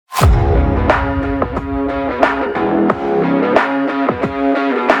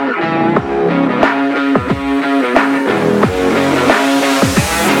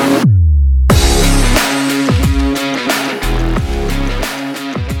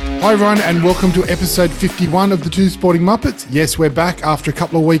Hi everyone and welcome to episode 51 of the Two Sporting Muppets. Yes, we're back after a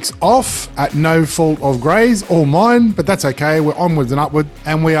couple of weeks off at no fault of Gray's or mine, but that's okay. We're onwards and upward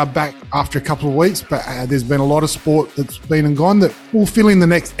and we are back after a couple of weeks, but there's been a lot of sport that's been and gone that we'll fill in the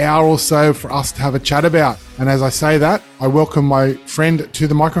next hour or so for us to have a chat about. And as I say that, I welcome my friend to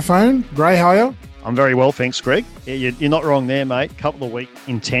the microphone. Gray, how are you? I'm very well, thanks, Greg. You're not wrong there, mate. Couple of weeks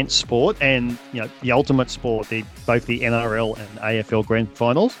intense sport, and the ultimate sport. Both the NRL and AFL Grand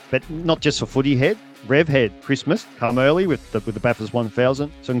Finals, but not just for footy head. Rev had Christmas come early with the Bathurst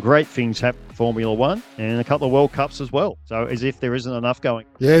 1000. Some great things happened for Formula One and a couple of World Cups as well. So as if there isn't enough going.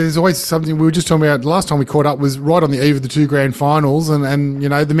 Yeah, there's always something. We were just talking about last time we caught up was right on the eve of the two grand finals, and the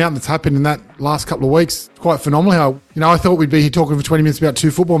amount that's happened in that last couple of weeks, quite phenomenal. How I thought we'd be here talking for 20 minutes about two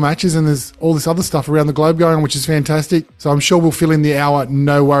football matches, and there's all this other stuff around the globe going on, which is fantastic. So I'm sure we'll fill in the hour,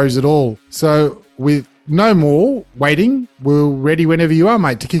 no worries at all. So with no more waiting, we're ready whenever you are,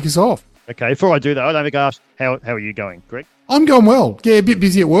 mate, to kick us off. Okay, before I do that, I don't think I asked, how are you going, Greg? I'm going well. Yeah, a bit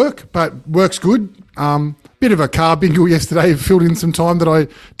busy at work, but work's good. Bit of a car bingle yesterday, filled in some time that I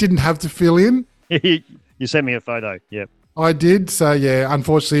didn't have to fill in. You sent me a photo, yeah. I did. So, yeah,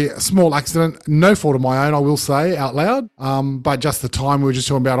 unfortunately, a small accident. No fault of my own, I will say, out loud. But just the time we were just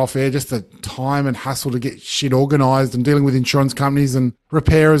talking about off air, just the time and hassle to get shit organised and dealing with insurance companies and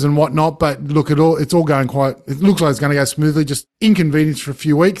repairers and whatnot. But look, it's all going it looks like it's going to go smoothly, just inconvenience for a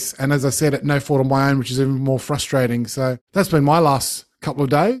few weeks. And as I said, at no fault of my own, which is even more frustrating. So that's been my last couple of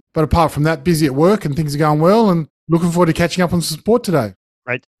days. But apart from that, busy at work and things are going well and looking forward to catching up on some sport today.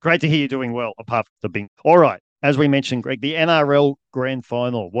 Great to hear you doing well, apart from the bingo. All right. As we mentioned, Greg, the NRL Grand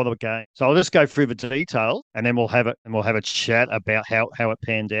Final, what a game. So I'll just go through the details and then we'll have a chat about how it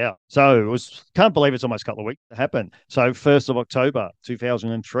panned out. So can't believe it's almost a couple of weeks to happen. So 1st of October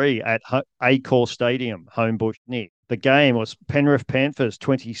 2003 at Accor Stadium, Homebush, Nick. The game was Penrith Panthers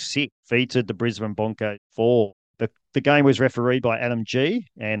 26, defeated the Brisbane Broncos 4. The game was refereed by Adam G,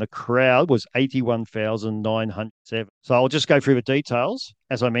 and the crowd was 81,907. So I'll just go through the details.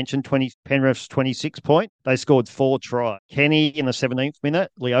 As I mentioned, Penrith's 26 point. They scored 4 tries. Kenny in the 17th minute,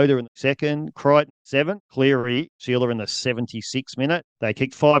 Leota in the 2nd, Crichton 7th, Cleary, Sheila in the 76th minute. They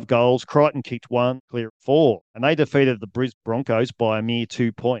kicked 5 goals. Crichton kicked 1, Cleary 4. And they defeated the Brisbane Broncos by a mere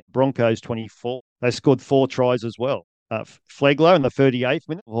 2 points. Broncos 24. They scored 4 tries as well. Flegler in the 38th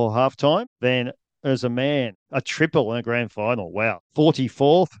minute or halftime. Then as a man, a triple in a grand final. Wow.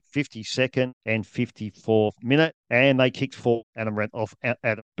 44th, 52nd, and 54th minute. And they kicked 4 and went off at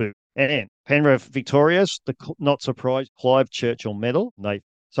a boot. And Penrith victorious, the not surprised Clive Churchill medal.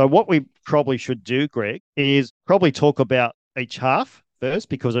 So what we probably should do, Greg, is probably talk about each half first,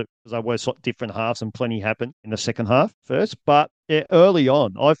 because there were different halves and plenty happened in the second half first. But early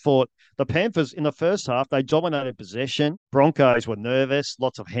on, I thought the Panthers in the first half, they dominated possession. Broncos were nervous,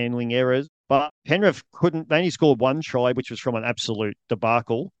 lots of handling errors. But Penrith they only scored 1 try, which was from an absolute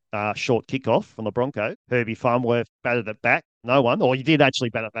debacle, short kickoff from the Broncos. Herbie Farnworth batted it back. No one, or he did actually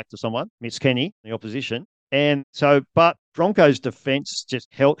bat it back to someone, Miss Kenny, the opposition. And so, but Broncos' defence just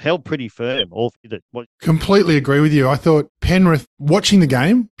held pretty firm. Completely agree with you. I thought Penrith, purely watching the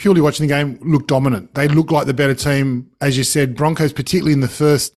game, looked dominant. They looked like the better team. As you said, Broncos, particularly in the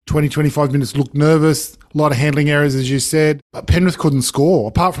first 20, 25 minutes, looked nervous. A lot of handling errors, as you said. But Penrith couldn't score.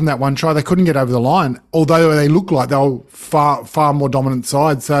 Apart from that 1 try, they couldn't get over the line, although they looked like they were far, far more dominant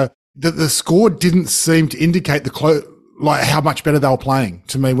side. So the score didn't seem to indicate how much better they were playing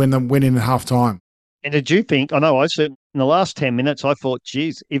to me when they went in at half time. And did you think, I said in the last 10 minutes, I thought,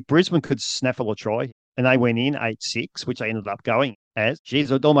 geez, if Brisbane could snaffle a try and they went in 8-6, which they ended up going as, geez,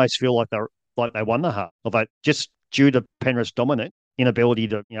 it'd almost feel like they won the half. Although just due to Penrith's dominant inability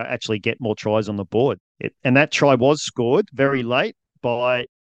to actually get more tries on the board. And that try was scored very late by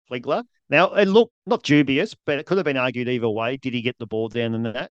Flegler. Now, it looked not dubious, but it could have been argued either way. Did he get the ball down in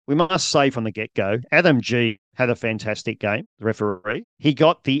that? We must say from the get-go, Adam G had a fantastic game, the referee. He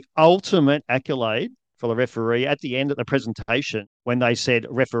got the ultimate accolade for the referee at the end of the presentation when they said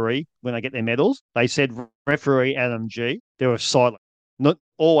referee, when they get their medals, they said referee Adam G. They were silent. Not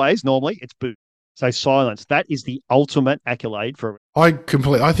always, normally, it's boo. So silence. That is the ultimate accolade for it. I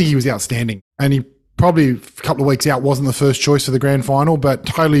think he was outstanding. And he probably a couple of weeks out wasn't the first choice for the grand final, but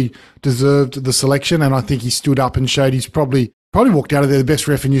totally deserved the selection. And I think he stood up and showed he's probably walked out of there the best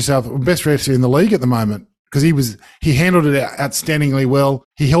ref in best ref in the league at the moment. Because he handled it outstandingly well.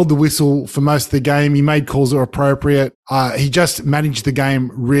 He held the whistle for most of the game. He made calls that were appropriate. He just managed the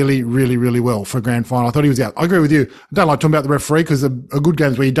game really, really, really well for a grand final. I thought he was out. I agree with you. I don't like talking about the referee because a good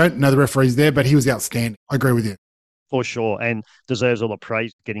game is where you don't know the referee's there, but he was outstanding. I agree with you. for sure, and deserves all the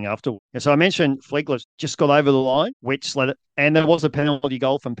praise getting after. And so I mentioned Flegler's just got over the line, which let it, and there was a penalty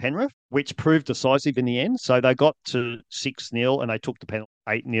goal from Penrith, which proved decisive in the end. So they got to 6-0 and they took the penalty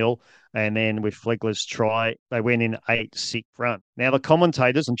 8-0. And then with Flegler's try, they went in 8-6 front. Now, the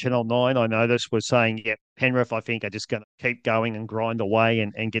commentators on Channel 9, I noticed, were saying, yeah, Penrith, I think, are just going to keep going and grind away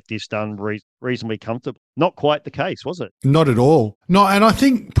and get this done reasonably comfortable. Not quite the case, was it? Not at all. No, and I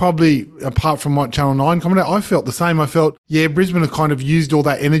think probably apart from what Channel 9 commented, I felt the same. I felt, yeah, Brisbane had kind of used all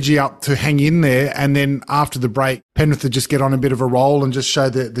that energy up to hang in there. And then after the break, Penrith would just get on a bit of a roll and just show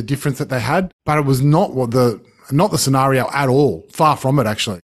the difference that they had. But it was not the scenario at all. Far from it,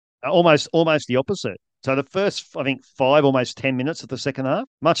 actually. Almost the opposite. So the first, I think, 5, almost 10 minutes of the second half,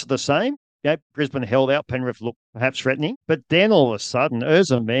 much the same. Yeah, Brisbane held out. Penrith looked perhaps threatening. But then all of a sudden,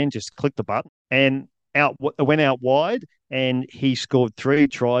 Urza Man just clicked the button and went out wide, and he scored 3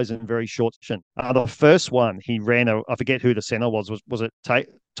 tries in very short session. The first one, he ran I forget who the centre was. Was it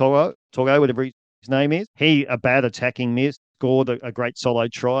Togo, whatever his name is? A bad attacking miss, scored a great solo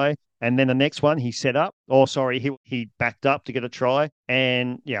try. And then the next one, he set up. He backed up to get a try.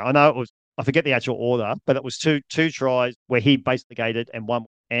 And yeah, I know it was, I forget the actual order, but it was two tries where he basically gated and one.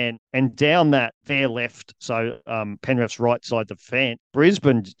 And down that their left, so Penrith's right side defence,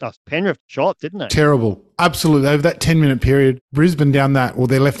 Penrith shot, didn't they? Terrible. Absolutely. Over that 10-minute period, Brisbane's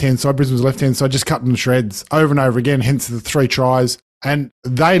left-hand side, just cut them to shreds over and over again, hence the 3 tries. And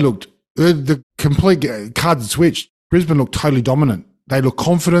they looked, the complete cards switched. Brisbane looked totally dominant. They looked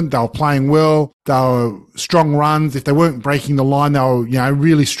confident. They were playing well. They were strong runs. If they weren't breaking the line, they were,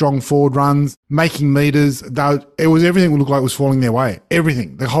 really strong forward runs, making meters. It was everything looked like it was falling their way.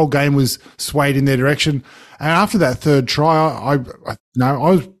 Everything. The whole game was swayed in their direction. And after that third try, I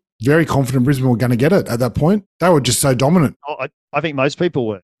was very confident Brisbane were going to get it at that point. They were just so dominant. I think most people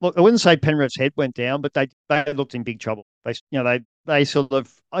were. Look, I wouldn't say Penrith's head went down, but they looked in big trouble. They sort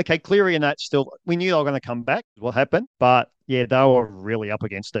of, okay, Cleary and that still, we knew they were going to come back, what happened, but yeah, they were really up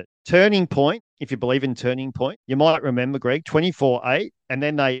against it. Turning point, if you believe in turning point, you might remember, Greg, 24-8, and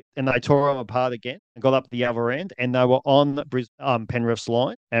then they tore them apart again and got up the other end, and they were on Penrith's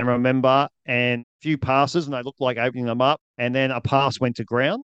line. And remember, and a few passes, and they looked like opening them up, and then a pass went to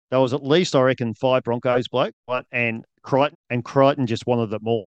ground. There was at least, I reckon, 5 Broncos bloke, and Crichton just wanted it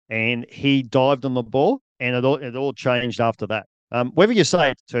more. And he dived on the ball, and it all changed after that. Whether you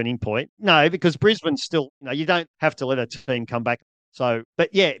say it's a turning point, no, because Brisbane still, you don't have to let a team come back. So, but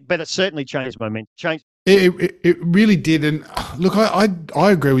it certainly changed momentum. It really did. And look,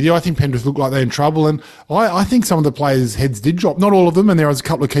 I agree with you. I think Penrith looked like they're in trouble. And I think some of the players' heads did drop. Not all of them. And there was a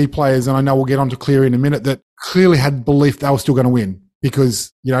couple of key players, and I know we'll get on to Cleary in a minute, that clearly had belief they were still going to win,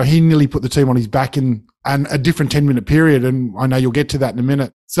 because, he nearly put the team on his back in a different 10-minute period. And I know you'll get to that in a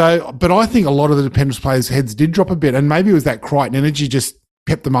minute. So, but I think a lot of the Penrith players' heads did drop a bit. And maybe it was that Crichton energy just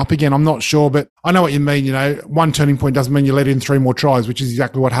pepped them up again. I'm not sure, but I know what you mean. One turning point doesn't mean you let in 3 more tries, which is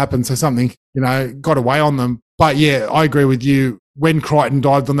exactly what happened. So something, got away on them. But yeah, I agree with you. When Crichton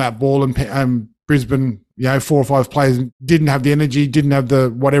dived on that ball and Brisbane, 4 or 5 players didn't have the energy, didn't have the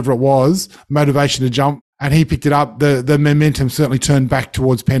whatever it was, motivation to jump, and he picked it up, the momentum certainly turned back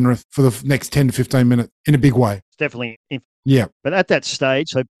towards Penrith for the next 10 to 15 minutes in a big way. Definitely. Yeah. But at that stage,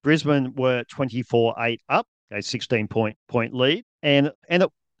 so Brisbane were 24-8 up, a 16-point lead. And the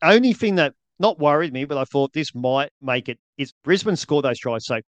only thing that not worried me, but I thought this might make it, is Brisbane scored those tries.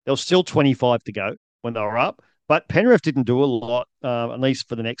 So there was still 25 to go when they were up. But Penrith didn't do a lot, at least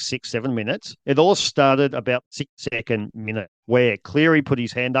for the next 6-7 minutes. It all started about 6th minute, where Cleary put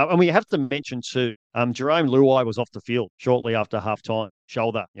his hand up. And we have to mention too, Jerome Luai was off the field shortly after halftime.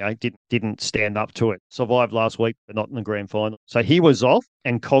 Shoulder, didn't stand up to it. Survived last week, but not in the grand final. So he was off,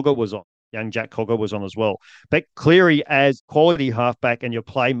 and Cogger was on. Young Jack Cogger was on as well. But Cleary, as quality halfback and your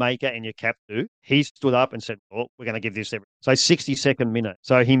playmaker and your captain, he stood up and said, we're going to give this everything. So 62nd minute.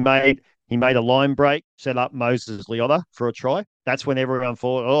 So he made a line break, set up Moses Leota for a try. That's when everyone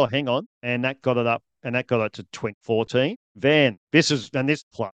thought, hang on. And that got it up, and that got it to 2014. Then this was about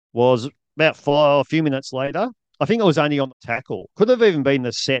a few minutes later. I think it was only on the tackle. Could have even been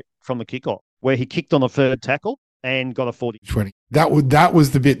the set from the kickoff, where he kicked on the third tackle and got a 40-20. That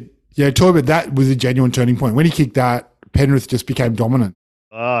was the bit. Yeah, Torbert, that was a genuine turning point. When he kicked that, Penrith just became dominant.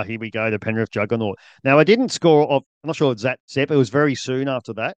 Here we go, the Penrith juggernaut. Now, I didn't score I'm not sure it's that step. It was very soon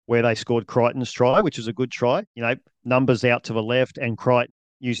after that where they scored Crichton's try, which was a good try. Numbers out to the left, and Crichton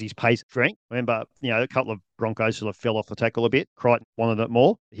used his pace strength. Remember, a couple of Broncos sort of fell off the tackle a bit. Crichton wanted it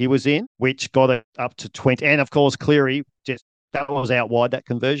more. He was in, which got it up to 20. And, of course, Cleary that was out wide, that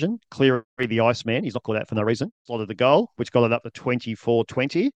conversion. Cleary, the Iceman, he's not called out for no reason, slotted the goal, which got it up to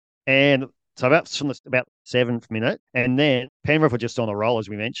 24-20. And So about 7th minute, and then Penrith were just on a roll, as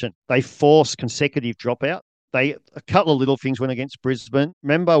we mentioned. They forced consecutive dropout. A couple of little things went against Brisbane.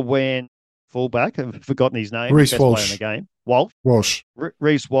 Remember when fullback, I've forgotten his name, Reece best Walsh. player in the game, Walsh.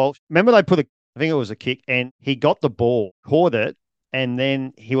 Reece Walsh. Remember they I think it was a kick, and he got the ball, caught it, and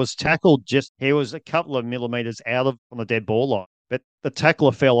then he was tackled he was a couple of millimetres from the dead ball line. But the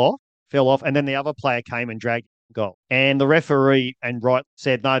tackler fell off, and then the other player came and dragged the goal. And the referee and Wright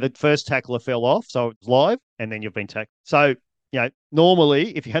said, no, the first tackler fell off, so it was live, and then you've been tackled. So,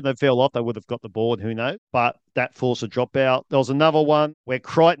 normally, if you hadn't fell off, they would have got the ball, who knows? But that forced a dropout. There was another one where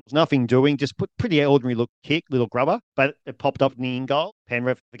Crichton was nothing doing, just put pretty ordinary little grubber, but it popped up in the in goal.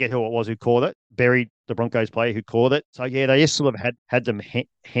 Penrith, forget who it was who caught it, buried the Broncos player who caught it. So, yeah, they just sort of had them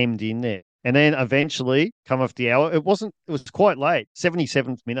hemmed in there. And then eventually, come off the hour, it was quite late,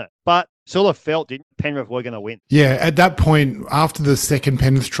 77th minute. But sort of felt Penrith were going to win. Yeah, at that point, after the second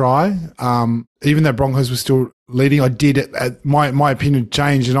Penrith try, even though Broncos were still leading, I did, my opinion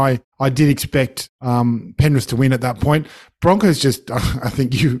changed, and I did expect Penrith to win at that point. Broncos just, I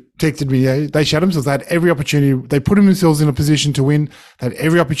think you texted me, they shut themselves. They had every opportunity. They put themselves in a position to win. They had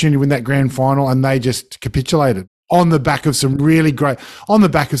every opportunity to win that grand final, and they just capitulated. On the back of some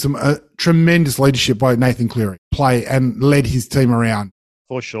tremendous leadership by Nathan Cleary, and led his team around.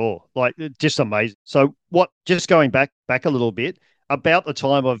 For sure. Just amazing. So just going back a little bit, about the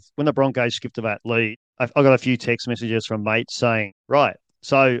time of when the Broncos skipped to that lead, I got a few text messages from mates saying, right,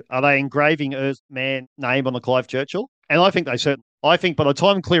 so are they engraving Earth's man name on the Clive Churchill? And I think I think by the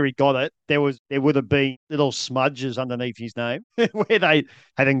time Cleary got it, there would have been little smudges underneath his name where they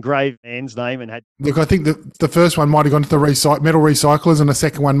had engraved man's name and had. Look, I think the first one might have gone to the metal recyclers, and the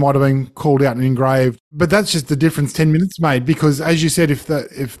second one might have been called out and engraved. But that's just the difference 10 minutes made, because as you said, if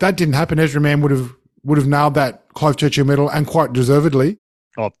that didn't happen, Ezra Mann would have nailed that Clive Churchill medal, and quite deservedly.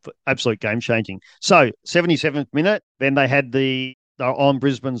 Oh, absolute game changing. So 77th minute, then they're on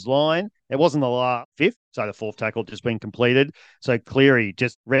Brisbane's line. It wasn't the last fifth, so the fourth tackle just been completed. So Cleary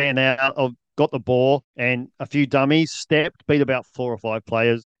just ran out, got the ball, and a few dummies, stepped, beat about 4 or 5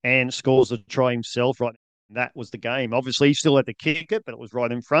 players, and scores the try himself. Right, and that was the game. Obviously, he still had to kick it, but it was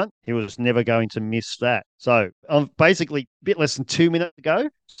right in front. He was never going to miss that. So basically, a bit less than 2 minutes to go.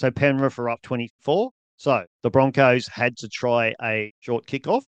 So Penrith are up 24. So the Broncos had to try a short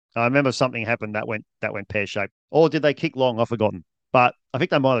kickoff. I remember something happened that went pear-shaped. Or did they kick long? I've forgotten. But I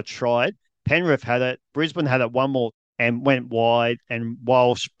think they might have tried. Penrith had it. Brisbane had it one more and went wide, and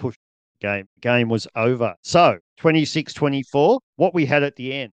Walsh pushed the game. The game was over. So 26-24, what we had at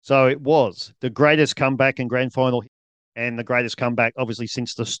the end. So it was the greatest comeback in grand final, and the greatest comeback, obviously,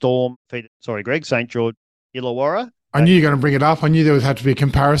 since the Storm St. George Illawarra. I knew you were going to bring it up. I knew there would have to be a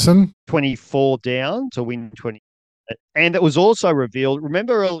comparison. 24 down to win 20. And it was also revealed,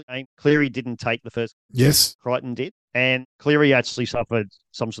 remember Cleary didn't take the first. Yes. Crichton did. And Cleary actually suffered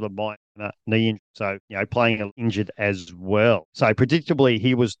some sort of minor knee injury. So, playing injured as well. So, predictably,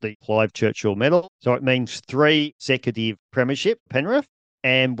 he was the Clive Churchill medal. So, it means 3 consecutive premiership, Penrith,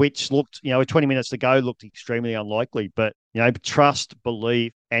 and which looked, with 20 minutes to go, looked extremely unlikely. But, trust,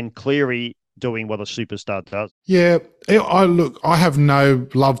 belief, and Cleary doing what a superstar does. Yeah, I have no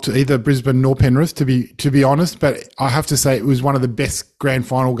love to either Brisbane nor Penrith, to be honest, but I have to say it was one of the best grand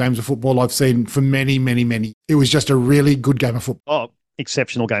final games of football I've seen for many, many, many. It was just a really good game of football. Oh,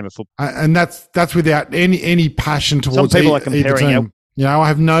 exceptional game of football. And that's without any passion towards Some people are comparing either team. I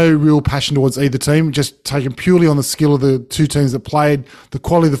have no real passion towards either team, just taken purely on the skill of the two teams that played, the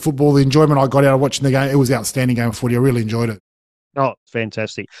quality of the football, the enjoyment I got out of watching the game. It was an outstanding game of footy. I really enjoyed it. Oh,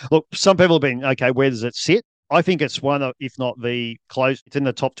 fantastic. Look, some people have been, okay, where does it sit? I think it's one of, if not the close, it's in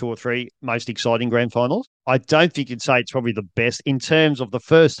the top 2 or 3 most exciting grand finals. I don't think you'd say it's probably the best in terms of the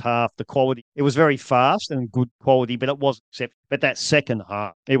first half, the quality. It was very fast and good quality, but it wasn't except. But that second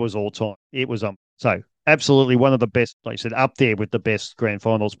half, it was all time. It was so absolutely one of the best, like I said, up there with the best grand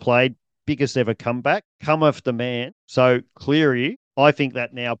finals played. Biggest ever comeback. Come off the man. So Cleary, I think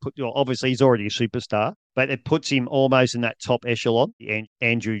that now obviously he's already a superstar, but it puts him almost in that top echelon.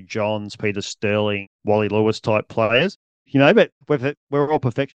 Andrew Johns, Peter Sterling, Wally Lewis type players, but we're all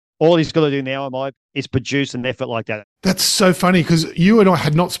perfect. All he's got to do now, is produce an effort like that. That's so funny because you and I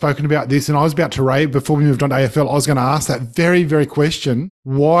had not spoken about this, and I was about to rave before we moved on to AFL. I was going to ask that very, very question.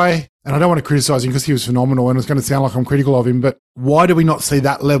 Why, and I don't want to criticise him because he was phenomenal and it's going to sound like I'm critical of him, but why do we not see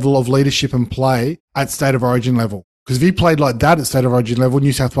that level of leadership and play at State of Origin level? Because if he played like that at State of Origin level,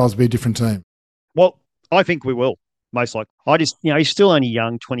 New South Wales would be a different team. Well, I think we will, most likely. He's still only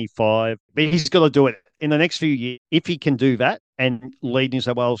young, 25, but he's got to do it in the next few years. If he can do that and lead New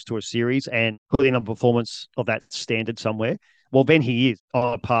South Wales to a series and put in a performance of that standard somewhere, well, then he is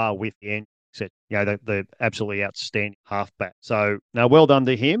on a par with the end. etc. The absolutely outstanding halfback. So, no, well done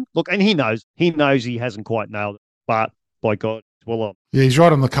to him. Look, and he knows he hasn't quite nailed it, but by God, well on. Yeah, he's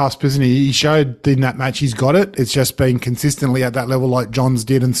right on the cusp, isn't he? He showed in that match he's got it. It's just been consistently at that level like Johns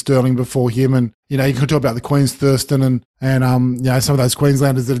did and Sterling before him. And, you can talk about the Queens Thurston and some of those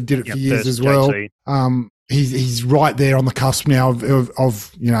Queenslanders that did it for years as well. He's right there on the cusp now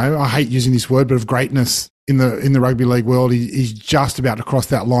of I hate using this word, but of greatness in the rugby league world. He's just about to cross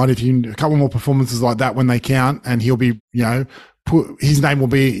that line. If a couple more performances like that when they count, and he'll be, his name will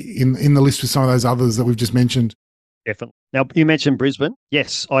be in the list with some of those others that we've just mentioned. Definitely. Now, you mentioned Brisbane.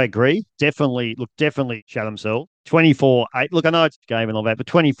 Yes, I agree. Definitely shut themselves. 24-8. Look, I know it's a game and all that, but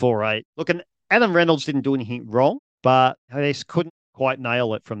 24-8. Look, and Adam Reynolds didn't do anything wrong, but they just couldn't quite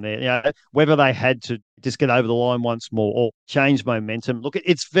nail it from there. Whether they had to just get over the line once more or change momentum. Look,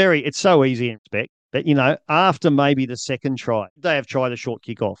 it's so easy in respect that, after maybe the second try, they have tried a short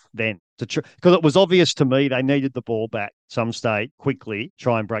kickoff then. Because it was obvious to me they needed the ball back some stage quickly,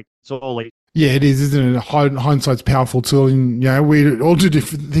 try and break. It's all easy. Yeah, it is, isn't it? Hindsight's a powerful tool, and we all do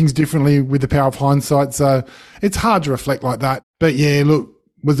different things differently with the power of hindsight. So it's hard to reflect like that. But yeah, look,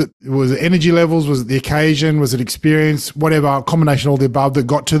 was it energy levels? Was it the occasion? Was it experience? Whatever, a combination of all the above that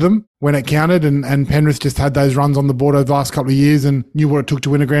got to them when it counted. And Penrith just had those runs on the board over the last couple of years and knew what it took to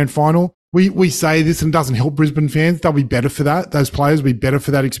win a grand final. We say this and it doesn't help Brisbane fans. They'll be better for that. Those players will be better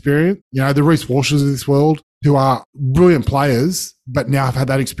for that experience. The Reece Walshes of this world, who are brilliant players, but now have had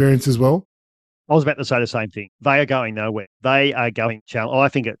that experience as well. I was about to say the same thing. They are going nowhere. They are going challenge. I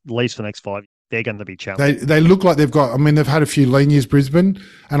think at least for the next 5 years, they're going to be challenged. They look like they've got, they've had a few lean years, Brisbane,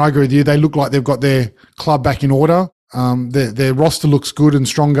 and I agree with you. They look like they've got their club back in order. Their roster looks good and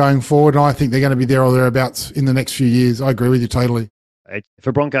strong going forward, and I think they're going to be there or thereabouts in the next few years. I agree with you totally.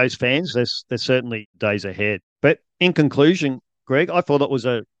 For Broncos fans, there's certainly days ahead. But in conclusion, Greg, I thought it was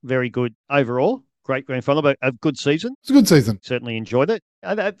a very good overall. Great grand final, but a good season. It's a good season. Certainly enjoyed it.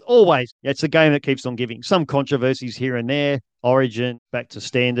 Always, it's a game that keeps on giving. Some controversies here and there. Origin, back to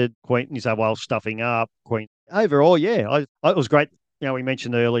standard. Queen, New South Wales stuffing up. Queen. Overall, yeah, it was great. We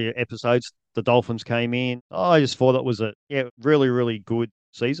mentioned earlier episodes, the Dolphins came in. I just thought it was a really, really good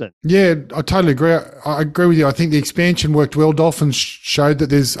season. Yeah, I totally agree. I agree with you. I think the expansion worked well. Dolphins showed that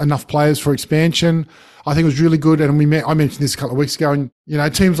there's enough players for expansion. I think it was really good. And I mentioned this a couple of weeks ago. And,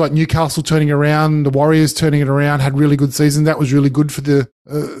 teams like Newcastle turning around, the Warriors turning it around, had really good seasons. That was really good for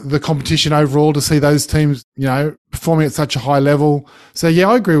the competition overall to see those teams, performing at such a high level. So, yeah,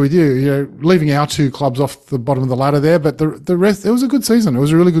 I agree with you. Leaving our two clubs off the bottom of the ladder there. But the rest, it was a good season. It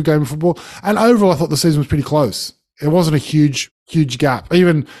was a really good game of football. And overall, I thought the season was pretty close. It wasn't a huge gap.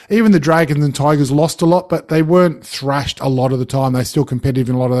 Even the Dragons and Tigers lost a lot, but they weren't thrashed a lot of the time. They're still competitive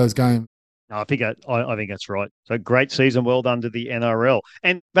in a lot of those games. No, I think that's right. So great season, well done to the NRL.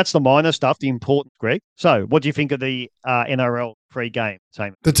 And that's the minor stuff, the important, Greg. So what do you think of the NRL pre-game?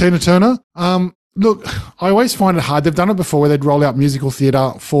 The Tina Turner? Look, I always find it hard. They've done it before where they'd roll out musical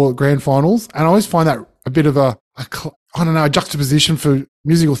theatre for grand finals, and I always find that a bit of a juxtaposition for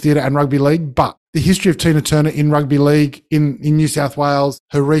musical theatre and rugby league. But the history of Tina Turner in rugby league in New South Wales,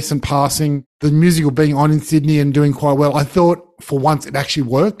 her recent passing, the musical being on in Sydney and doing quite well, I thought for once it actually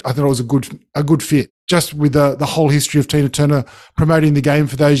worked. I thought it was a good fit, just with the whole history of Tina Turner promoting the game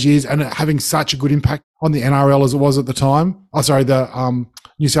for those years and it having such a good impact on the NRL as it was at the time. The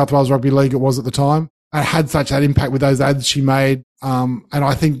New South Wales Rugby League it was at the time. It had such that impact with those ads she made. And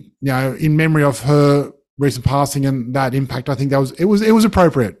I think, in memory of her recent passing and that impact, I think it was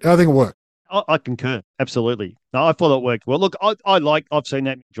appropriate. I think it worked. I concur. Absolutely. No, I thought it worked well. Look, I've seen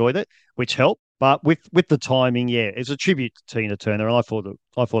that, enjoyed it, which helped. But with the timing, it's a tribute to Tina Turner, and I thought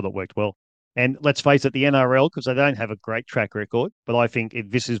it worked well. And let's face it, the NRL, because they don't have a great track record, but I think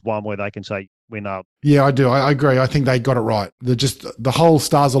this is one where they can say we're nailed. Yeah, I do. I agree. I think they got it right. The whole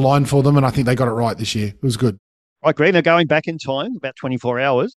stars aligned for them, and I think they got it right this year. It was good. I agree. Now, going back in time, about 24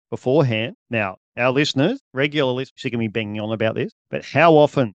 hours beforehand. Now, our listeners, regular listeners, sick of me banging on about this, but how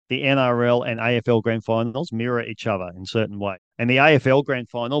often the NRL and AFL Grand Finals mirror each other in certain ways. And the AFL Grand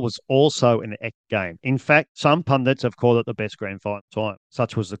Final was also an epic game. In fact, some pundits have called it the best Grand Final time.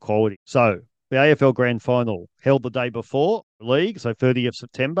 Such was the quality. So, the AFL Grand Final held the day before the league, so 30th of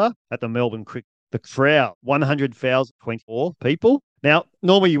September, at the Melbourne Cricket. The crowd, 100,024 people. Now,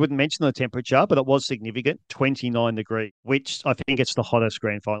 normally you wouldn't mention the temperature, but it was significant, 29 degrees, which I think it's the hottest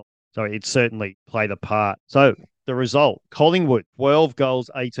grand final. So it certainly played a part. So the result, Collingwood, 12 goals,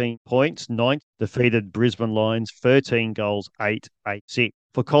 18 points, 9th, defeated Brisbane Lions, 13 goals, 8-6.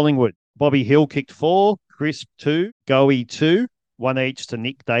 For Collingwood, Bobby Hill kicked 4, Crisp 2, Goey 2, 1 each to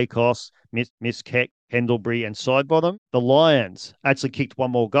Nick Dacos, Miss Keck, Pendlebury and Sidebottom. The Lions actually kicked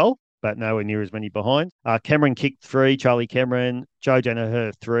one more goal. but nowhere near as many behind. Cameron kicked 3, Charlie Cameron, Joe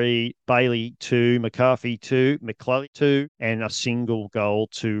Danaher 3, Bailey 2, McCarthy 2, McClellan 2, and a single goal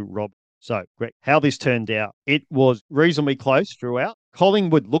to Rob. So, Greg, how this turned out, it was reasonably close throughout.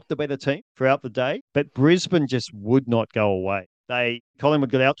 Collingwood looked the better team throughout the day, but Brisbane just would not go away.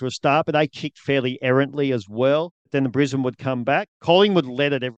 Collingwood got out to a start, but they kicked fairly errantly as well. Then the Brisbane would come back. Collingwood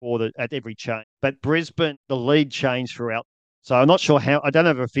led at every change, but Brisbane, the lead changed throughout. So I'm not sure I don't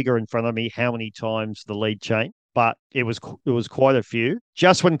have a figure in front of me how many times the lead changed, but it was quite a few.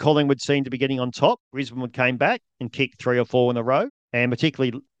 Just when Collingwood seemed to be getting on top, Brisbane would came back and kick 3 or 4 in a row. And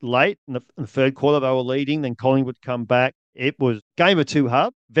particularly late in the third quarter, they were leading. Then Collingwood would come back. It was game of two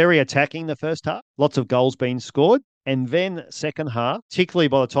halves, very attacking the first half, lots of goals being scored. And then second half, particularly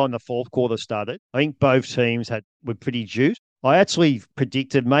by the time the fourth quarter started, I think both teams were pretty juiced. I actually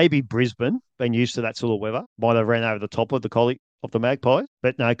predicted maybe Brisbane, being used to that sort of weather, might have ran over the top of the Magpies.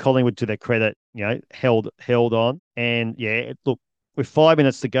 But no, Collingwood, to their credit, held on. And look, with 5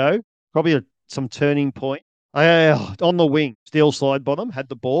 minutes to go, probably some turning point. On the wing, Steele Sidebottom had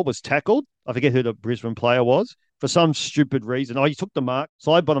the ball, was tackled. I forget who the Brisbane player was. For some stupid reason, he took the mark.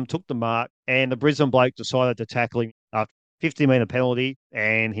 Sidebottom took the mark, and the Brisbane bloke decided to tackle him after 50-metre penalty,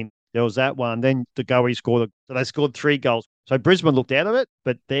 and there was that one. Then the goal he scored, so they scored 3 goals. So Brisbane looked out of it,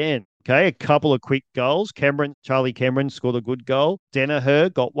 but then, a couple of quick goals. Charlie Cameron scored a good goal.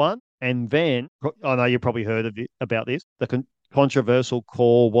 Danaher got one, and then, I know you probably heard about this, the controversial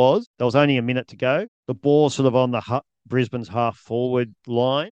call was there was only a minute to go. The ball sort of on the Brisbane's half-forward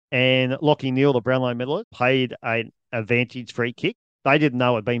line, and Lachie Neale, the Brownlow medalist, paid an advantage free kick. They didn't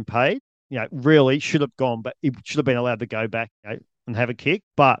know it had been paid. Really should have gone, but it should have been allowed to go back and have a kick.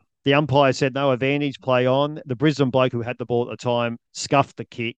 But the umpire said no advantage, play on. The Brisbane bloke who had the ball at the time scuffed the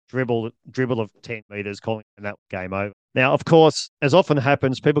kick, dribble of 10 metres, calling, and that game over. Now, of course, as often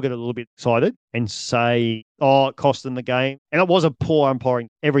happens, people get a little bit excited and say, it cost them the game. And it was a poor umpiring.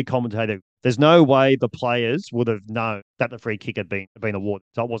 Every commentator, there's no way the players would have known that the free kick had been awarded.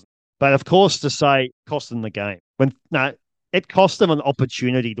 So it wasn't. But of course, to say cost them the game, it cost them an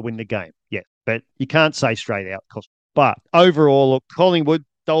opportunity to win the game. Yeah, but you can't say straight out cost. But overall, look, Collingwood,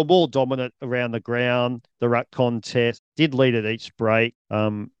 they were more dominant around the ground. The ruck contest did lead at each break.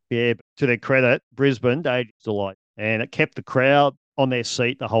 But to their credit, Brisbane, they delight, and it kept the crowd on their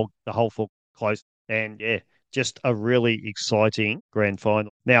seat the whole full close. And just a really exciting grand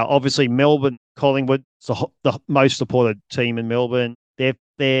final. Now, obviously, Melbourne, Collingwood, the most supported team in Melbourne.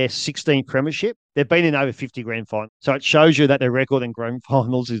 Their 16th premiership. They've been in over 50 grand finals. So it shows you that their record in grand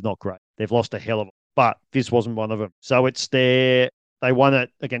finals is not great. They've lost a hell of it. But this wasn't one of them. So they won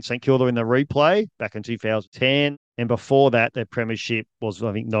it against St Kilda in the replay back in 2010. And before that, their premiership was,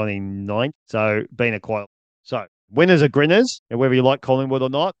 I think, 1990. So been a quite. So winners are grinners. And whether you like Collingwood or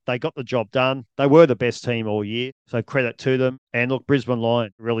not, they got the job done. They were the best team all year. So credit to them. And look, Brisbane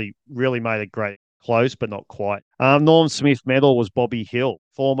Lions really, really made it great. Close, but not quite. Norm Smith medal was Bobby Hill,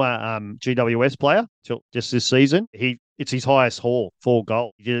 former GWS player, just this season. It's his highest haul, 4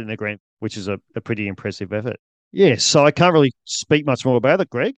 goals. He did it in the grand, which is a pretty impressive effort. Yeah, so I can't really speak much more about it,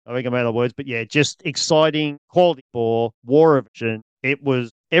 Greg. I think I'm out of words, but just exciting, quality ball, war of action. It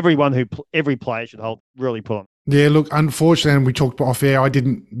was every player should really put on. Yeah, look, unfortunately, and we talked off air,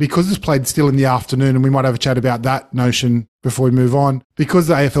 because it's played still in the afternoon, and we might have a chat about that notion before we move on. Because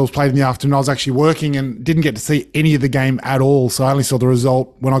the AFL's played in the afternoon, I was actually working and didn't get to see any of the game at all. So I only saw the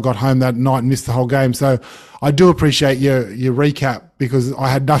result when I got home that night and missed the whole game. So I do appreciate your recap, because I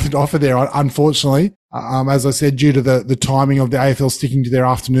had nothing to offer there, unfortunately. As I said, due to the timing of the AFL sticking to their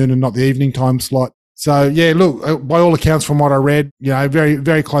afternoon and not the evening time slot. So, look, by all accounts from what I read, very,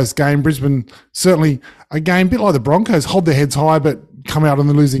 very close game. Brisbane, certainly a game, a bit like the Broncos, hold their heads high but come out on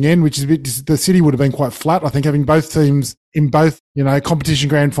the losing end, which is the city would have been quite flat, I think, having both teams in both, competition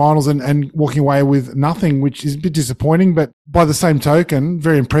grand finals and walking away with nothing, which is a bit disappointing. But by the same token,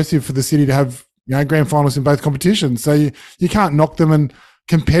 very impressive for the city to have, grand finals in both competitions. So you can't knock them, and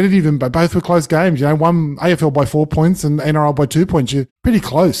competitive, and both were close games. One AFL by 4 points and NRL by 2 points. You're pretty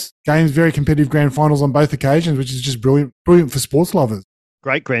close games, very competitive grand finals on both occasions, which is just brilliant for sports lovers.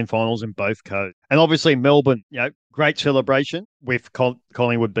 Great grand finals in both codes, and obviously Melbourne. Great celebration with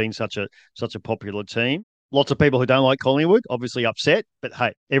Collingwood being such a popular team. Lots of people who don't like Collingwood obviously upset, but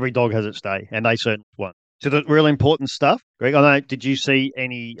hey, every dog has its day, and they certainly won. To the real important stuff, Greg, did you see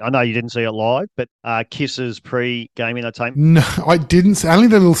any, I know you didn't see it live, but Kiss's pre-game entertainment? No, I didn't see, only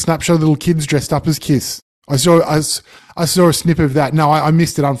the little snapshot of the little kids dressed up as Kiss. I saw a snippet of that. No, I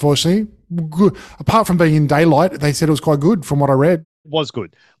missed it, unfortunately. Good. Apart from being in daylight, they said it was quite good from what I read. It was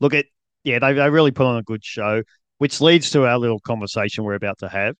good. Look, they really put on a good show, which leads to our little conversation we're about to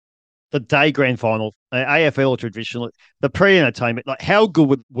have. the day grand final, AFL traditionally, the pre-entertainment, like how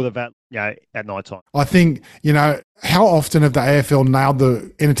good would have that, at night time? I think, how often have the AFL nailed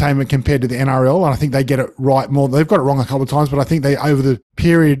the entertainment compared to the NRL? And I think they get it right more. They've got it wrong a couple of times, but I think they, over the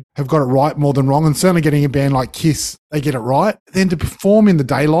period, have got it right more than wrong. And certainly getting a band like Kiss, they get it right. Then to perform in the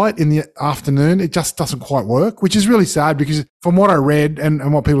daylight, in the afternoon, it just doesn't quite work, which is really sad because from what I read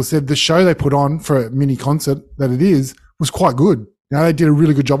and what people said, the show they put on for a mini concert that it is was quite good. They did a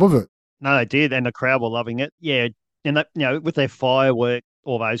really good job of it. No, they did, and the crowd were loving it. Yeah, and that, with their firework,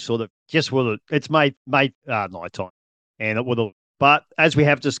 all those sort of, just would have, it's made nighttime, and it would have. But as we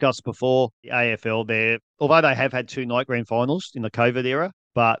have discussed before, the AFL, although they have had 2 night grand finals in the COVID era,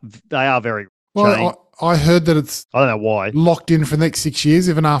 but they are very. Well, I heard that it's, I don't know why, locked in for the next 6 years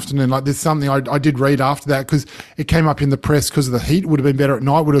of an afternoon. Like there's something I did read after that because it came up in the press because of the heat. It would have been better at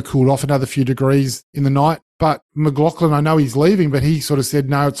night, would have cooled off another few degrees in the night. But McLaughlin, I know he's leaving, but he sort of said,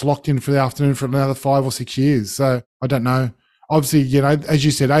 no, it's locked in for the afternoon for another 5 or 6 years. So I don't know. Obviously, as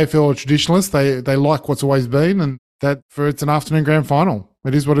you said, AFL are traditionalists. They like what's always been, and it's an afternoon grand final.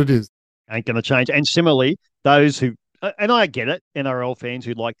 It is what it is. Ain't going to change. And similarly, those who, and I get it, NRL fans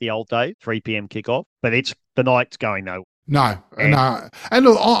who like the old day, 3 p.m. kickoff, but the night's going nowhere. No. And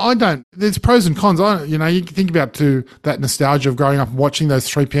look, I don't, there's pros and cons. You can think about that nostalgia of growing up and watching those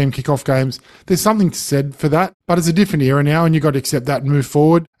 3 p.m. kickoff games. There's something said for that, but it's a different era now and you've got to accept that and move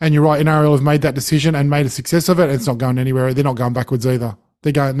forward. And you're right, NRL have made that decision and made a success of it. And it's not going anywhere. They're not going backwards either.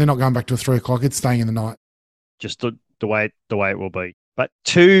 They're not going back to 3 o'clock. It's staying in the night. Just the way it will be. But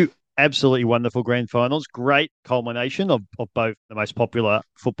 2 absolutely wonderful grand finals. Great culmination of both the most popular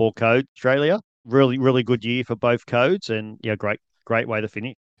football code, Australia. Really, really good year for both codes, and great way to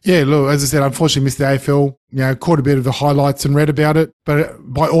finish. Yeah, look, as I said, unfortunately missed the AFL, caught a bit of the highlights and read about it. But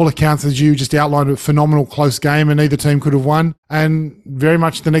by all accounts, as you just outlined, a phenomenal close game and neither team could have won. And very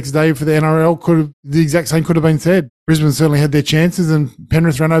much the next day for the NRL, the exact same could have been said. Brisbane certainly had their chances and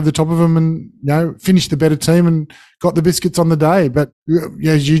Penrith ran over the top of them and, finished the better team and got the biscuits on the day. But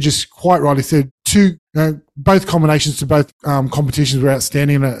as you just quite rightly said, both combinations to both competitions were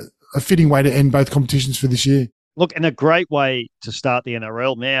outstanding and a fitting way to end both competitions for this year. Look, and a great way to start the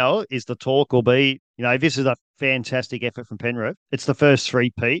NRL now is the talk will be, this is a fantastic effort from Penrith. It's the first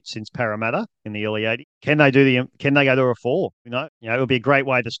 3-peat since Parramatta in the early 80s. Can they go to a 4? It'll be a great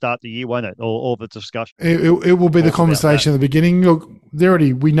way to start the year, won't it? All the discussion. It will be the conversation at the beginning. Look,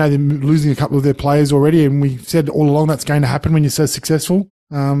 we know they're losing a couple of their players already, and we said all along that's going to happen when you're so successful.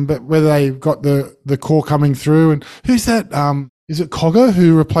 But whether they've got the core coming through, and who's that? Is it Cogger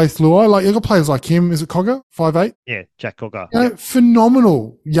who replaced Luai? Like, you've got players like him. Is it Cogger? 5'8"? Yeah, Jack Cogger.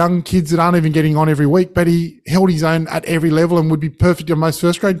 Phenomenal young kids that aren't even getting on every week, but he held his own at every level and would be perfect on most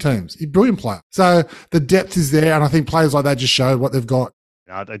first grade teams. He's a brilliant player. So the depth is there, and I think players like that just show what they've got.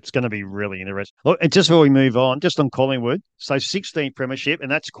 It's going to be really interesting. Look, and just before we move on, just on Collingwood, so 16th premiership,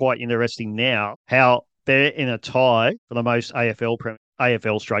 and that's quite interesting now, how they're in a tie for the most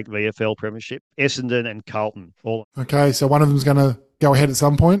AFL/VFL premiership. Essendon and Carlton. All. Okay, so one of them's going to go ahead at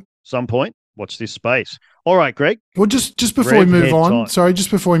some point? Watch this space. All right, Greg. Well, just before we move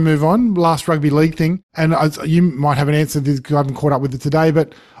on, last rugby league thing, and you might have an answer to this because I haven't caught up with it today,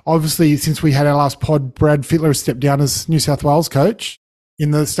 but obviously since we had our last pod, Brad Fittler has stepped down as New South Wales coach in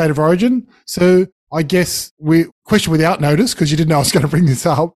the State of Origin. So I guess question without notice, because you didn't know I was going to bring this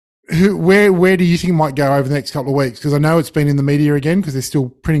up. Where do you think it might go over the next couple of weeks? Because I know it's been in the media again because they're still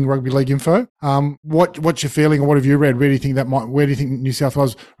printing rugby league info. What's your feeling, or what have you read? Where do you think New South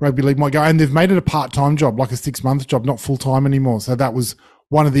Wales rugby league might go? And they've made it a part-time job, like a 6-month job, not full-time anymore. So that was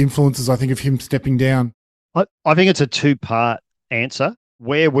one of the influences, I think, of him stepping down. I think it's a 2-part answer.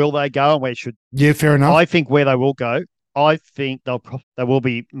 Where will they go and where should? Yeah, fair enough. I think where they will go, I think they will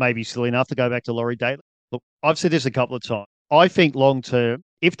be maybe silly enough to go back to Laurie Daly. Look, I've said this a couple of times. I think long-term,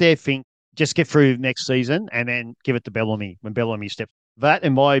 if they think just get through next season and then give it to Bellamy when Bellamy steps. That,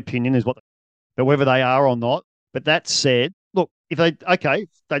 in my opinion, is but whether they are or not. But that said, look, if they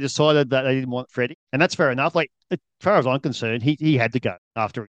decided that they didn't want Freddie, and that's fair enough. Like, as far as I'm concerned, he had to go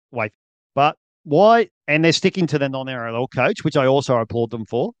after wait. But why? And they're sticking to the non-NRL coach, which I also applaud them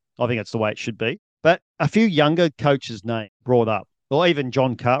for. I think that's the way it should be. But a few younger coaches' names brought up, or even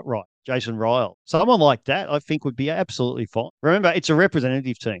John Cartwright, Jason Ryle. Someone like that, I think, would be absolutely fine. Remember, it's a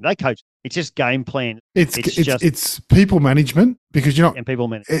representative team. They coach. It's just game plan. It's people management, because you're not. And people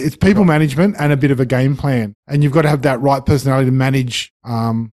management. It's people management and a bit of a game plan, and you've got to have that right personality to manage.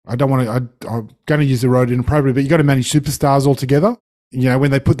 I'm going to use the word inappropriately, but you've got to manage superstars altogether.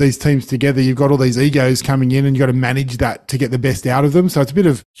 when they put these teams together, you've got all these egos coming in and you've got to manage that to get the best out of them. So it's a bit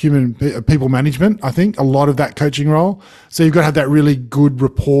of people management, I think, a lot of that coaching role. So you've got to have that really good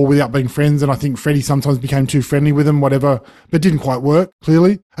rapport without being friends. And I think Freddie sometimes became too friendly with them, whatever, but didn't quite work,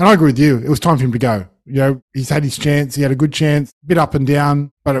 clearly. And I agree with you. It was time for him to go. He's had his chance. He had a good chance, a bit up and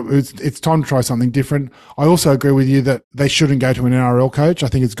down, but it's time to try something different. I also agree with you that they shouldn't go to an NRL coach. I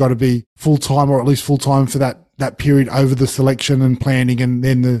think it's got to be full-time, or at least full-time for that period over the selection and planning, and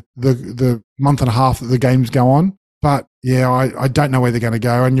then the month and a half that the games go on. But yeah, I don't know where they're going to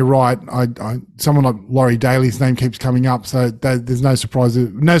go. And you're right. Someone like Laurie Daly's name keeps coming up. So there's no surprise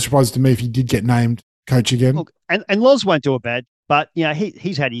to me if he did get named coach again. Look, and Loz won't do a bad, but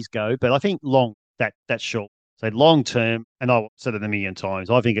he's had his go, but I think that's short. So long term, and I've said it a million times,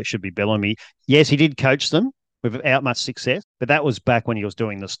 I think it should be Bellamy. Yes, he did coach them without much success, but that was back when he was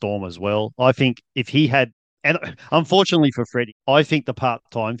doing the Storm as well. I think if he had, and unfortunately for Freddie, I think the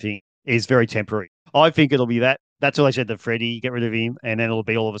part-time thing is very temporary. I think it'll be that. That's all I said to Freddie, get rid of him, and then it'll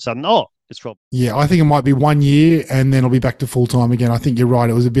be all of a sudden, it's Rob. Yeah, I think it might be 1 year and then it'll be back to full-time again. I think you're right.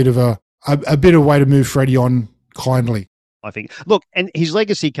 It was a bit of a way to move Freddie on kindly. I think. Look, and his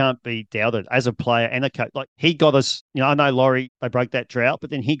legacy can't be doubted as a player and a coach. Like, he got us, I know Laurie, they broke that drought,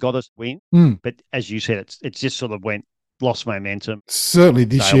 but then he got us win. But as you said, it just sort of lost momentum. Certainly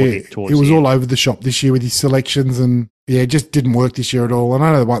this year, it was all over the shop this year with his selections, and it just didn't work this year at all. And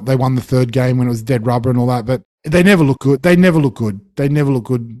I know they won the third game when it was dead rubber and all that, but they never look good. They never look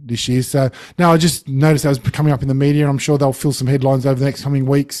good this year. So now I just noticed that was coming up in the media, and I'm sure they'll fill some headlines over the next coming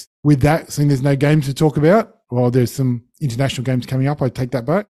weeks with that, seeing there's no games to talk about. Well, there's some international games coming up. I take that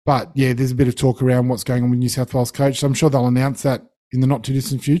back. But yeah, there's a bit of talk around what's going on with New South Wales coach. So I'm sure they'll announce that in the not too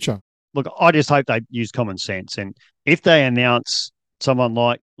distant future. Look, I just hope they use common sense. And if they announce someone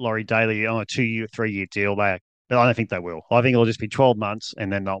like Laurie Daly on a 2-year, 3-year deal, but I don't think they will. I think it'll just be 12 months and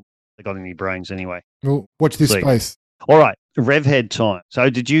then they got any brains anyway. Well, watch this space. All right, Revhead time. So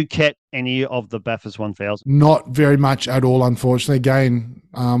did you catch any of the Bathurst 1000? Not very much at all, unfortunately. Again,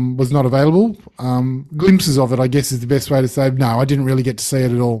 was not available. Glimpses of it, I guess, is the best way to say. No, I didn't really get to see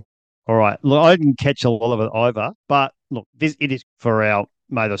it at all. All right. Look, I didn't catch a lot of it either. But look, it is for our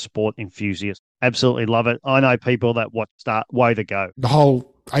motorsport enthusiasts. Absolutely love it. I know people that way to go. The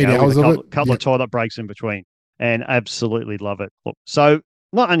whole 8 hours of it. Couple of toilet breaks in between, and absolutely love it. Look, so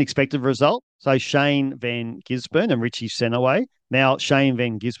not unexpected result. So Shane Van Gisbergen and Richie Senaway. Now, Shane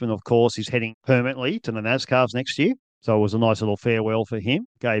Van Gisbergen, of course, is heading permanently to the NASCARs next year. So it was a nice little farewell for him.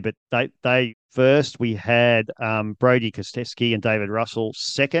 Okay, but they first, we had Brody Kostecki and David Russell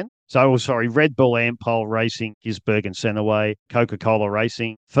second. So, Red Bull Ampol Racing, Gisbergen and Senaway, Coca-Cola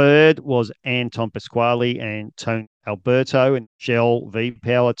Racing. Third was Anton Pasquale and Tony Alberto and Shell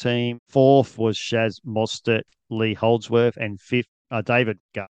V-Power team. Fourth was Shaz Mostert, Lee Holdsworth, and fifth, David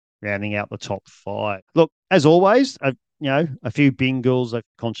Gutt, rounding out the top 5. Look, as always, a few bingles of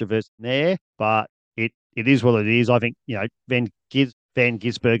controversy there, but it is what it is. I think, Van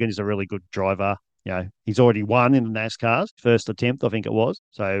Gisbergen is a really good driver. He's already won in the NASCARs, first attempt, I think it was.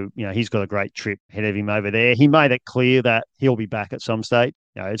 So, he's got a great trip ahead of him over there. He made it clear that he'll be back at some stage.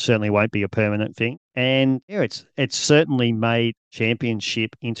 It certainly won't be a permanent thing. And it's certainly made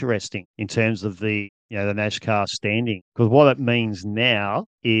championship interesting in terms of the NASCAR standing. Because what it means now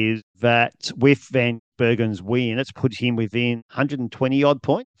is that with Van Bergen's win, it's put him within 120-odd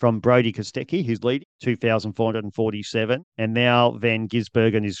points from Brody Kostecki, who's leading, 2,447. And now Van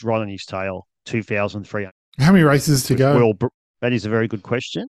Gisbergen is right on his tail, 2,300. How many races to go? Well, that is a very good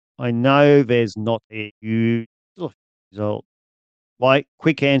question. I know there's not a huge result. My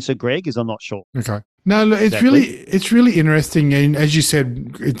quick answer, Greg, is I'm not sure. Okay. No, look, it's really interesting, and as you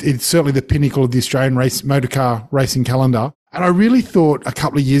said, it's certainly the pinnacle of the Australian motorcar racing calendar. And I really thought a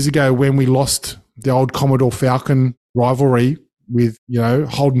couple of years ago when we lost the old Commodore Falcon rivalry with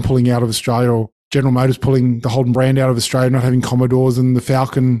Holden pulling out of Australia, or General Motors pulling the Holden brand out of Australia, not having Commodores, and the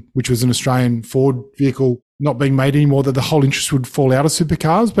Falcon, which was an Australian Ford vehicle, not being made anymore, that the whole interest would fall out of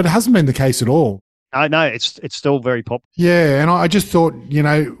supercars. But it hasn't been the case at all. No, it's still very popular. Yeah, and I just thought,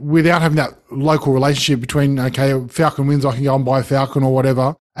 without having that local relationship between, Falcon wins, I can go and buy a Falcon or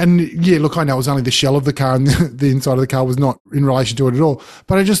whatever. And yeah, look, I know it was only the shell of the car and the inside of the car was not in relation to it at all.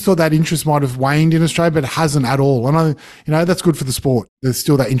 But I just thought that interest might have waned in Australia, but it hasn't at all. And that's good for the sport. There's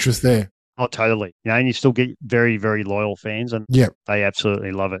still that interest there. Oh, totally. And you still get very, very loyal fans, and they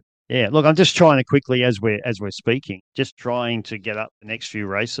absolutely love it. Yeah, look, I'm just trying to quickly, as we're speaking, just trying to get up the next few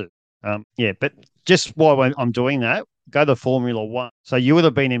races. But just while I'm doing that, go to Formula One. So you would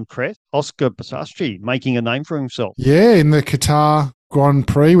have been impressed. Oscar Piastri making a name for himself. Yeah, in the Qatar Grand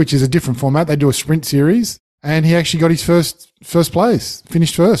Prix, which is a different format. They do a sprint series. and he actually got his first place,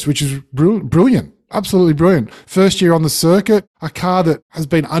 finished first, which is brilliant. Absolutely brilliant. First year on the circuit, a car that has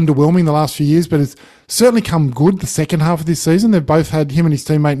been underwhelming the last few years, but it's certainly come good the second half of this season. They've both had, him and his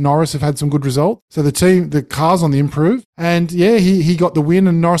teammate Norris have had some good results. So the car's on the improve. And yeah, he got the win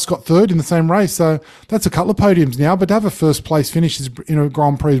and Norris got third in the same race. So that's a couple of podiums now, but to have a first place finish in a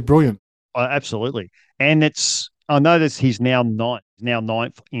Grand Prix is brilliant. Absolutely. And I noticed he's now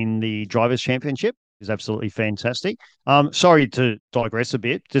ninth in the Drivers' Championship. Is absolutely fantastic. Sorry to digress a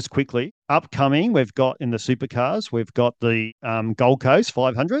bit, just quickly. Upcoming, we've got in the supercars, we've got the Gold Coast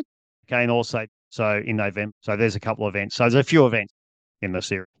 500, okay, and also so in November. So there's a couple of events. So there's a few events in the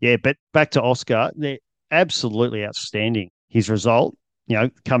series. Yeah, but back to Oscar, they're absolutely outstanding. His result,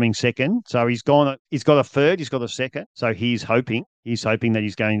 coming second. So he's got a third, he's got a second. So he's hoping that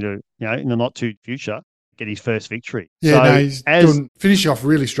he's going to, in the not too future, get his first victory. Yeah, he's finishing off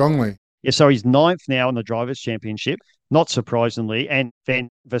really strongly. Yeah, so he's ninth now in the Drivers' Championship, not surprisingly. And then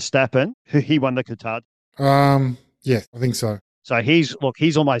Verstappen, he won the Qatar. Yeah, I think so. So he's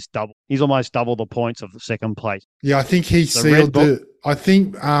almost double. He's almost double the points of the second place. Yeah, I think Verstappen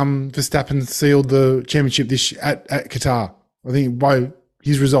sealed the championship at Qatar. I think by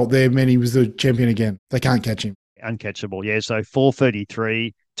his result there meant he was the champion again. They can't catch him. Uncatchable, yeah. So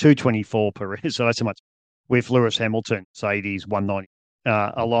 433, 224 Perez. So that's how much with Lewis Hamilton, Mercedes 190.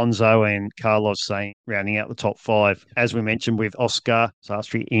 Alonso and Carlos Sainz rounding out the top five, as we mentioned, with Oscar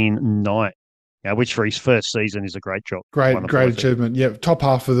Piastri in ninth, which for his first season is a great job. Great achievement. Yeah, top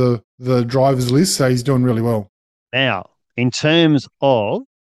half of the drivers list, so he's doing really well. Now, in terms of,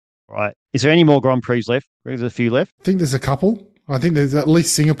 right, is there any more Grand Prix left? There's a few left. I think there's a couple. I think there's at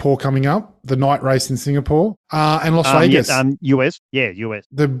least Singapore coming up, the night race in Singapore, and Las Vegas. US. Yeah, US.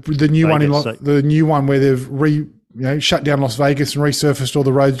 The new Vegas, one the new one where they've shut down Las Vegas and resurfaced all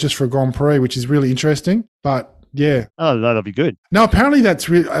the roads just for a Grand Prix, which is really interesting. But yeah. Oh, that'll be good. No, apparently that's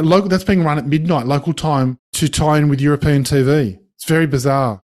that's being run at midnight local time to tie in with European TV. It's very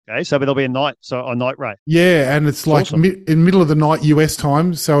bizarre. Okay, so there'll be a night race. Yeah, and it's like awesome. In middle of the night US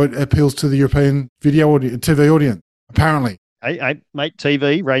time, so it appeals to the European TV audience, apparently. Hey, mate,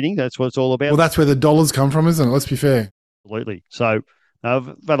 TV rating, that's what it's all about. Well, that's where the dollars come from, isn't it? Let's be fair. Absolutely. So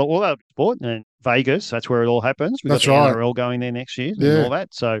that'll be sport, and Vegas, that's where it all happens. We've got the NRL going there next year and all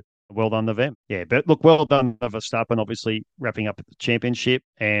that. So well done to them. Yeah, but look, well done to Verstappen, obviously wrapping up the championship,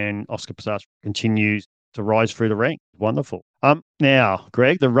 and Oscar Piastri continues to rise through the ranks. Wonderful. Now,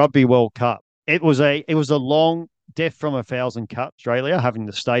 Greg, the Rugby World Cup. It was a long death from 1,000 Cup, Australia, having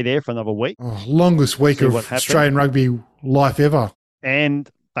to stay there for another week. Oh, longest week of Australian rugby life ever. And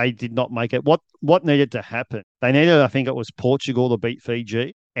they did not make it. What needed to happen? They needed, I think it was Portugal to beat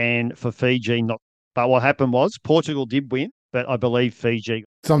Fiji, and for Fiji not. But what happened was Portugal did win, but I believe Fiji.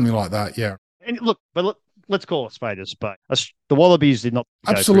 Something like that, yeah. And look, let's call a spade a spade. The Wallabies did not.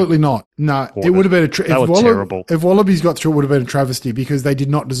 Absolutely not. No, it would have been terrible. If Wallabies got through, it would have been a travesty because they did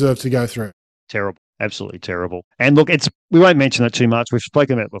not deserve to go through. Terrible. Absolutely terrible. And look, we won't mention it too much. We've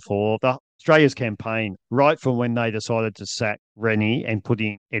spoken about it before. Australia's campaign, right from when they decided to sack Rennie and put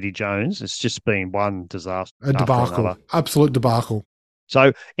in Eddie Jones, it's just been one disaster. A debacle. Absolute debacle.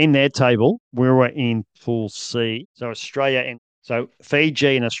 So in their table, we were in Pool C. So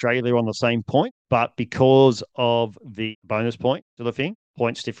Fiji and Australia are on the same point, but because of the bonus point sort of thing,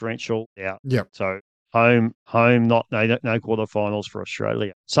 points differential out. Yeah. So home, no quarterfinals for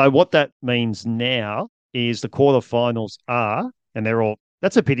Australia. So what that means now is the quarterfinals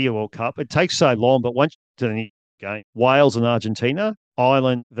that's a pity of World Cup. It takes so long, but once you get to the game, Wales and Argentina,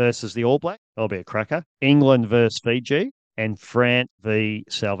 Ireland versus the All Blacks, that'll be a cracker. England versus Fiji, and France v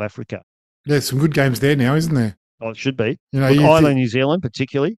South Africa. There's some good games there now, isn't there? Oh, it should be. Ireland, New Zealand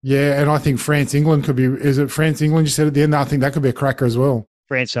particularly. Yeah, and I think France-England could be. Is it France-England you said at the end? I think that could be a cracker as well.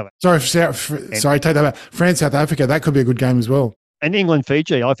 France-South Africa. Sorry, take that back. France-South Africa, that could be a good game as well. And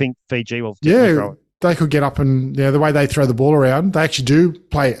England-Fiji, I think Fiji will throw it. They could get up and, the way they throw the ball around, they actually do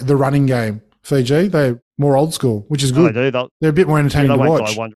play the running game. Fiji, they're more old school, which is good. They do. They're a bit more entertaining to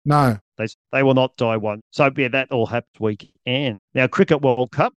watch. No. They will not die one. So, yeah, that all happens weekend. Now, Cricket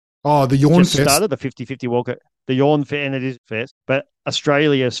World Cup. Oh, the Yawn Fest. Started the 50-50 World Cup. The Yawn Fest, and it is Fest. But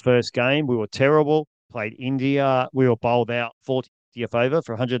Australia's first game, we were terrible. Played India. We were bowled out 40th over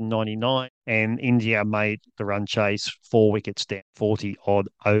for 199, and India made the run chase 4 wickets down, 40 odd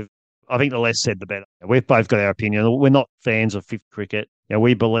over. I think the less said, the better. We've both got our opinion. We're not fans of fifth cricket.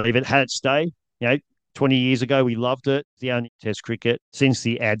 We believe it had its day. 20 years ago, we loved it. It's the only test cricket since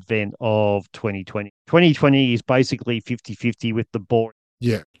the advent of 2020. 2020 is basically 50-50 with the boring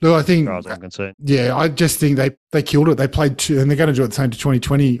Yeah. Look, I think, as far as I'm concerned. yeah, I just think they killed it. They played two, and they're going to do it the same to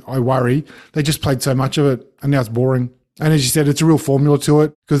 2020. I worry. They just played so much of it, and now it's boring. And as you said, it's a real formula to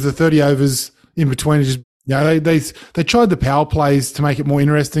it because the 30 overs in between is just, they tried the power plays to make it more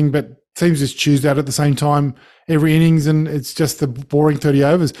interesting, but teams just choose that at the same time every innings, and it's just the boring 30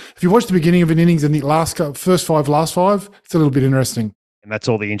 overs. If you watch the beginning of an innings and the last five, it's a little bit interesting. And that's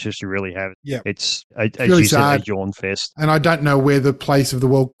all the interest you really have. Yeah. It's as really you said, sad. a yawn fest. And I don't know where the place of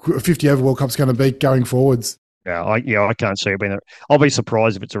the 50 over World Cup's going to be going forwards. I can't see it being. I'll be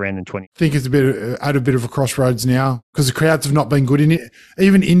surprised if it's around in 20. I think it's at a bit of a crossroads now because the crowds have not been good in it.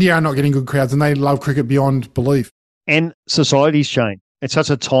 Even India are not getting good crowds, and they love cricket beyond belief. And society's changed. It's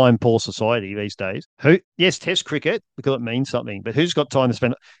such a time-poor society these days. Yes, Test cricket because it means something, but who's got time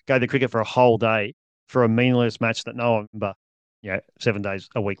to go to cricket for a whole day for a meaningless match that no one remember? 7 days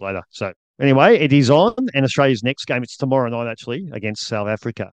a week later. So anyway, it is on, and Australia's next game, it's tomorrow night actually against South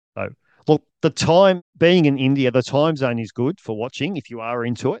Africa. So look, the time being in India, the time zone is good for watching if you are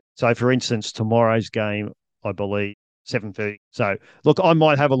into it. So for instance, tomorrow's game, I believe 7:30. So look, I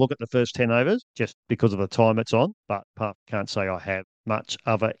might have a look at the first 10 overs just because of the time it's on, but can't say I have much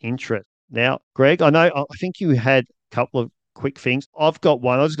other interest. Now, Greg, I think you had a couple of quick things. I've got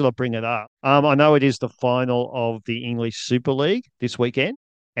one. I was going to bring it up. I know it is the final of the English Super League this weekend,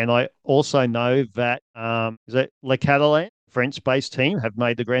 and I also know that is it Le Catalan, French-based team, have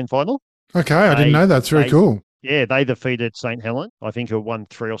made the grand final. Okay, I didn't know that. It's very cool. Yeah, they defeated St. Helens. I think who won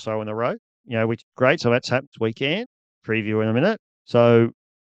 3 or so in a row. Which is great. So that's happened this weekend. Preview in a minute. So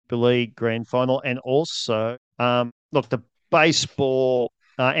the league grand final, and also look, the baseball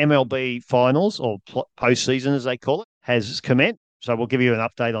MLB finals or postseason as they call it has commenced. So we'll give you an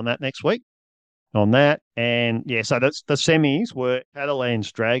update on that next week on that. And so that's the semis were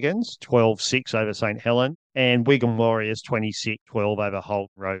Catalans Dragons 12-6 over St. Helens and Wigan Warriors 26-12 over Holden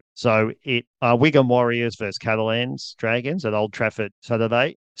Road. So it Wigan Warriors versus Catalans Dragons at Old Trafford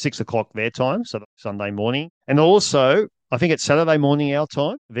Saturday, 6 o'clock their time, so Sunday morning. And also, I think it's Saturday morning our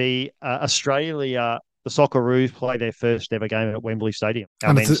time, the Australia, the Socceroos play their first ever game at Wembley Stadium,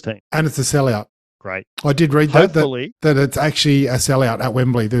 our men's team. And it's a sellout. Great. I did read that it's actually a sellout at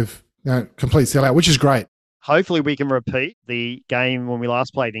Wembley. They've complete sellout, which is great. Hopefully we can repeat the game when we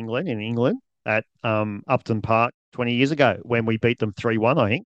last played England in England at Upton Park 20 years ago when we beat them 3-1, I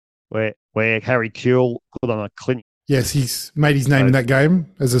think, where Harry Kewell put on a clinic. Yes, he's made his name in that game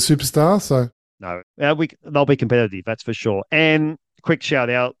as a superstar. So no, they'll be competitive, that's for sure. And quick shout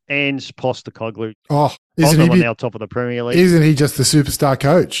out, Ange Postecoglou. Oh, isn't he now top of the Premier League? Isn't he just the superstar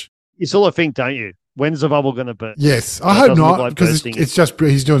coach? You sort of think, don't you? When's the bubble going to burst? Yes, I hope not, because it's just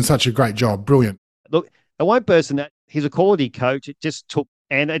he's doing such a great job. Brilliant. Look, it won't burst in that. He's a quality coach. It just took,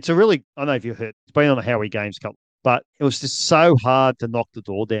 and it's a really, I don't know if you heard, it's been on the Howie Games Cup, but it was just so hard to knock the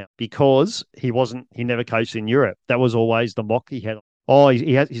door down because he never coached in Europe. That was always the mock he had. Oh,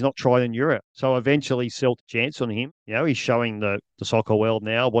 he's not tried in Europe. So eventually Celt a chance on him. He's showing the soccer world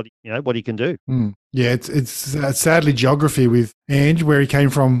now what he can do. Mm. Yeah, it's sadly geography with Ange, where he came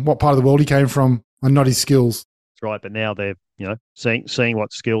from, what part of the world he came from, and not his skills. That's right, but now they're seeing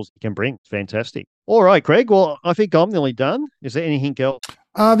what skills he can bring. It's fantastic. All right, Greg. Well, I think I'm nearly done. Is there anything else?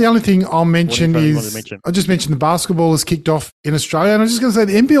 The only thing I'll mention is I just mentioned the basketball has kicked off in Australia, and I'm just going to say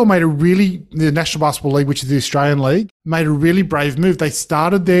the NBL the National Basketball League, which is the Australian league, made a really brave move. They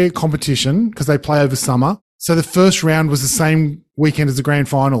started their competition because they play over summer. So the first round was the same weekend as the grand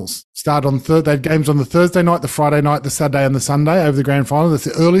finals. Started on they had games on the Thursday night, the Friday night, the Saturday and the Sunday over the grand final. That's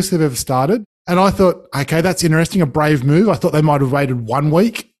the earliest they've ever started. And I thought, okay, that's interesting, a brave move. I thought they might have waited 1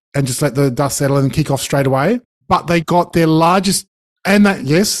 week and just let the dust settle and kick off straight away. But they got their largest,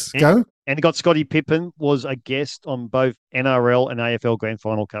 go. And got Scottie Pippen was a guest on both NRL and AFL Grand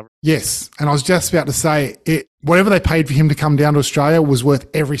Final coverage. Yes. And I was just about to say, whatever they paid for him to come down to Australia was worth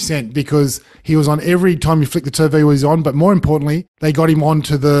every cent because he was on every time you flick the TV he was on. But more importantly, they got him on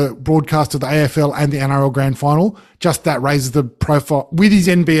to the broadcast of the AFL and the NRL Grand Final. Just that raises the profile with his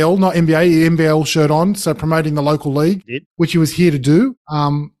NBL, not NBA, NBL shirt on. So promoting the local league, which he was here to do.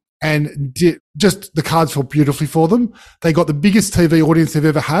 And just the cards fell beautifully for them. They got the biggest TV audience they've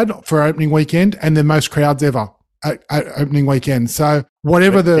ever had for opening weekend and the most crowds ever at opening weekend. So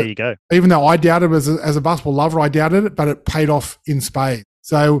there you go. Even though I doubted it as a basketball lover, I doubted it, but it paid off in spades.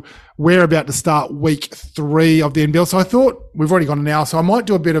 So we're about to start week 3 of the NBL. So I thought we've already gone an hour. So I might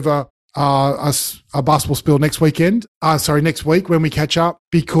do a bit of a basketball spill next week when we catch up,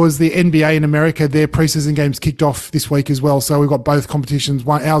 because the NBA in America, their preseason games kicked off this week as well. So we've got both competitions.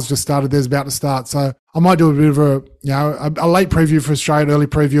 Ours just started, theirs about to start. So I might do a bit of a late preview for Australia, early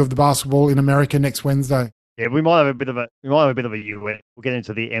preview of the basketball in America next Wednesday. Yeah, we might have a bit of a US. We'll get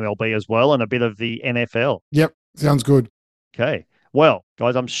into the MLB as well and a bit of the NFL. Yep, sounds good. Okay. Well,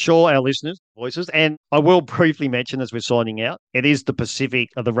 guys, I'm sure our listeners' voices, and I will briefly mention as we're signing out, it is the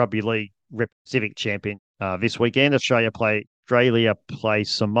the Rugby League Pacific champion this weekend. Australia play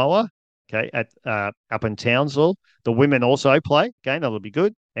Samoa, okay, at up in Townsville. The women also play. Okay, that'll be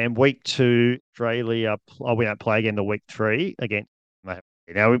good. And week 2, Australia. We don't play again. The week 3 again.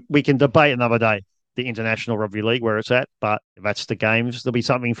 Now we can debate another day the International Rugby League where it's at, but if that's the games, there'll be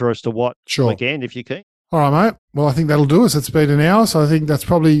something for us to watch weekend if you can. All right, mate. Well, I think that'll do us. It's been an hour, so I think that's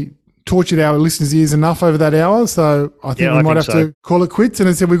probably tortured our listeners' ears enough over that hour. So I think we might have to call it quits. And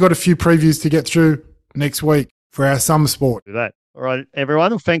instead, we've got a few previews to get through next week for our summer sport. Do that. All right,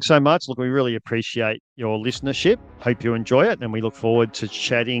 everyone. Thanks so much. Look, we really appreciate your listenership. Hope you enjoy it, and we look forward to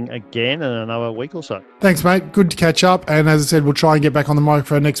chatting again in another week or so. Thanks, mate. Good to catch up. And as I said, we'll try and get back on the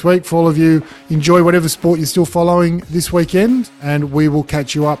microphone next week. For all of you, enjoy whatever sport you're still following this weekend, and we will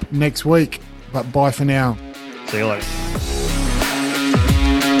catch you up next week. But bye for now. See you later.